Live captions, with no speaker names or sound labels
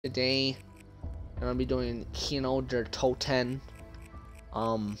Today I'm gonna be doing kino or toten.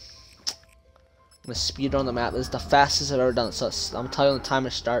 I'm gonna speed run the map. This is the fastest I've ever done it, so I'm telling you the timer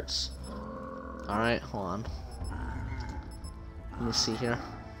starts. Alright, hold on. Let me see here.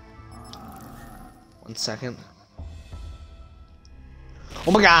 1 second.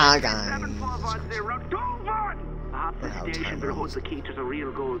 Oh my god, guys! Perhaps the station will hold the key to the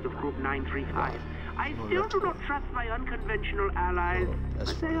real goals of Group 935. I still do not trust my unconventional allies,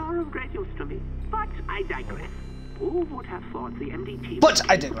 but they are of great use to me. But I digress. Who would have thought the MDT But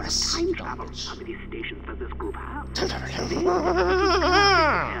I digress. Time travel. How many stations does this group have?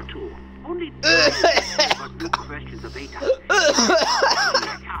 Only two questions of data.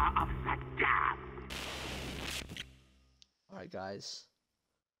 Alright guys.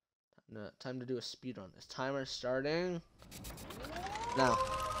 Time to do a speed run. Is timer starting now?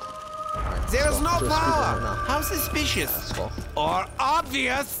 Right, there's no power. Right, how suspicious? Or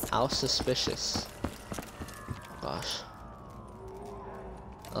obvious? How suspicious? Gosh.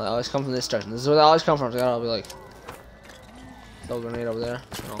 I always come from this direction. This is where they always come from. So I gotta be like, throw a grenade over there.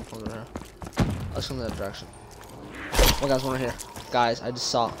 No, over there. Let's come that direction. Oh, guys, one right here. Guys, I just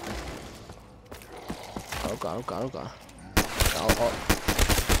saw. Oh god! Oh god! Oh god! Oh.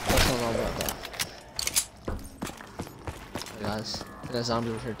 What's going on about that? Hey guys, there's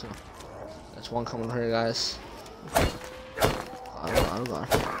zombies over here too. There's one coming over here, guys. Oh god.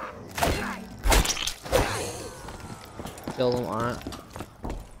 Kill them, alright.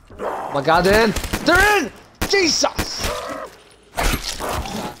 Oh my god, they're in! They're in! Jesus!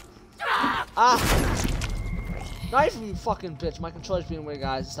 Ah! Knife me, you fucking bitch. My controller's being weird,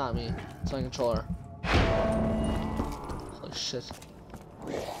 guys. It's not me. It's my controller. Holy shit.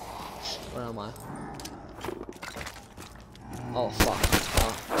 Where am I? Oh fuck.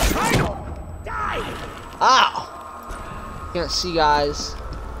 Ow! Can't see, guys.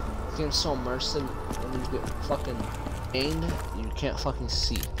 This game's so immersive. When you get fucking aimed, you can't fucking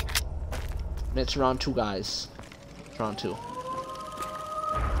see. And it's round 2, guys. It's round 2.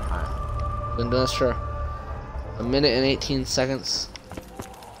 Alright. Been doing this for 1 minute and 18 seconds.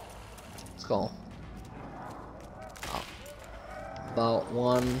 Let's go. About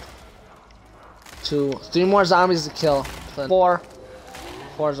 1, 2, 3 more zombies to kill. 4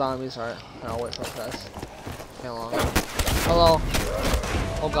 zombies. Alright, I'll wait for guys. Can't long. Hello.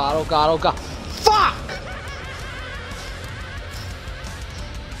 Oh god, oh god, oh god. Fuck!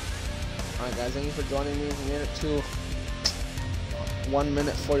 Alright guys, thank you for joining me. We made it to 1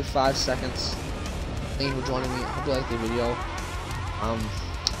 minute 45 seconds. Thank you for joining me. I hope you liked the video.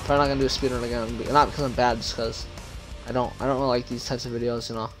 Probably not gonna do a speedrun again. Not because I'm bad, just because I don't really like these types of videos,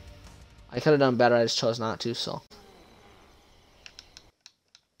 you know. I could have done better, I just chose not to, so.